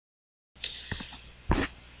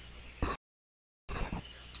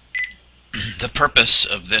The purpose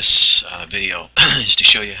of this video is to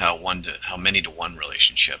show you how many-to-one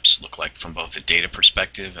relationships look like from both a data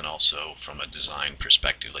perspective and also from a design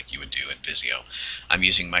perspective, like you would do in Visio. I'm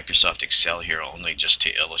using Microsoft Excel here only just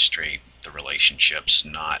to illustrate the relationships,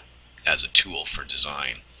 not as a tool for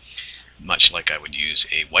design, much like I would use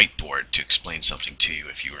a whiteboard to explain something to you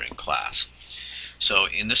if you were in class. So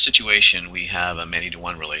in this situation, we have a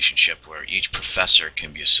many-to-one relationship where each professor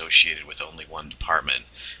can be associated with only one department,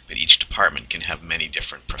 but each department can have many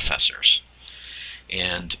different professors.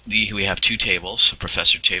 And we have two tables, a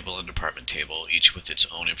professor table and department table, each with its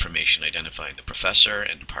own information identifying the professor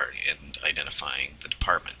and identifying the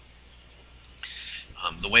department.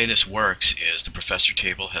 The way this works is the professor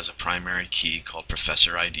table has a primary key called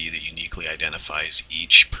professor ID that uniquely identifies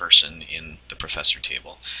each person in the professor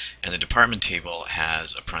table, and the department table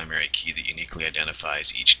has a primary key that uniquely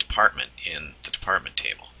identifies each department in the department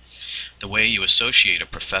table. The way you associate a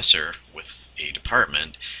professor with a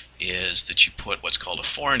department is that you put what's called a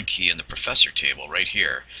foreign key in the professor table right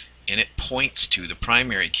here, and it points to the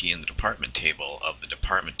primary key in the department table of the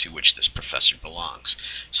department to which this professor belongs.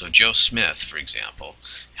 So Joe Smith, for example,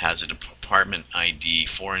 has a department ID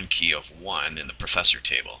foreign key of 1 in the professor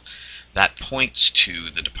table. That points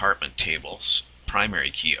to the department table's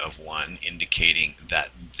primary key of 1, indicating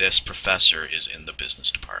that this professor is in the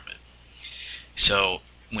business department. So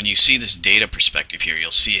when you see this data perspective here, you'll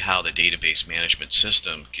see how the database management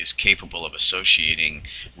system is capable of associating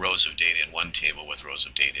rows of data in one table with rows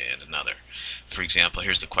of data in another. For example,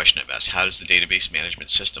 here's the question I've asked: how does the database management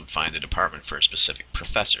system find the department for a specific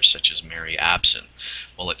professor, such as Mary Abson?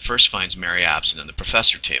 Well, it first finds Mary Abson in the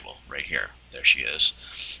professor table, right here. There she is.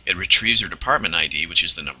 It retrieves her department ID, which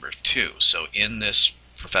is the number 2. So in this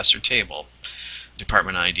professor table,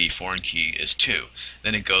 department ID foreign key is 2.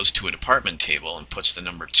 Then it goes to a department table and puts the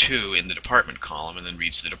number 2 in the department column and then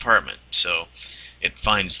reads the department. So it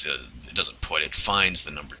finds it finds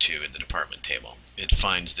the number 2 in the department table. It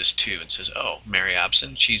finds this 2 and says, oh, Mary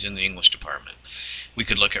Abson, she's in the English department. We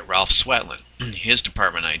could look at Ralph Swetlin. His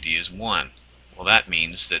department ID is 1. Well, that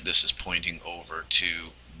means that this is pointing over to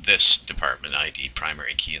this department ID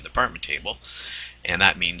primary key in the department table, and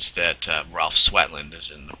that means that Ralph Swetlin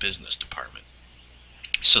is in the business department.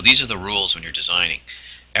 So these are the rules when you're designing.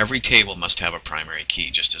 Every table must have a primary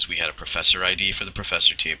key, just as we had a professor ID for the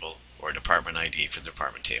professor table or a department ID for the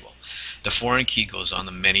department table. The foreign key goes on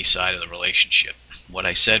the many side of the relationship. What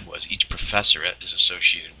I said was each professor is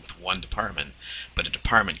associated with one department, but a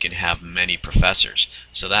department can have many professors.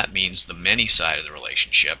 So that means the many side of the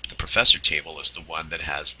relationship, the professor table, is the one that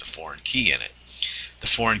has the foreign key in it. The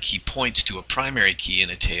foreign key points to a primary key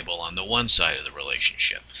in a table on the one side of the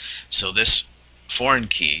relationship. So this foreign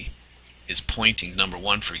key is pointing, number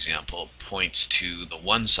 1 for example, points to the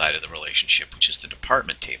one side of the relationship, which is the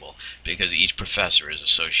department table, because each professor is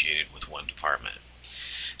associated with one department.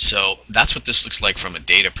 So that's what this looks like from a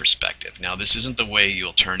data perspective. Now, this isn't the way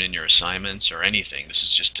you'll turn in your assignments or anything. This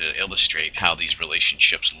is just to illustrate how these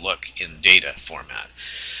relationships look in data format.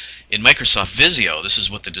 In Microsoft Visio, this is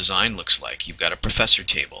what the design looks like. You've got a professor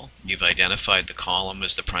table. You've identified the column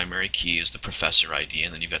as the primary key is the professor ID,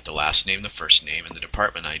 and then you've got the last name, the first name, and the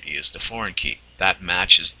department ID is the foreign key. That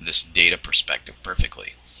matches this data perspective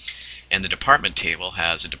perfectly. And the department table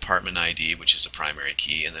has a department ID, which is a primary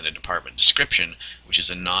key, and then a department description, which is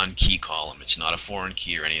a non-key column. It's not a foreign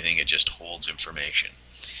key or anything, it just holds information.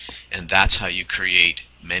 And that's how you create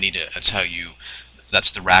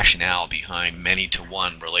that's the rationale behind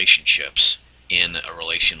many-to-one relationships in a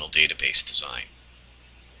relational database design.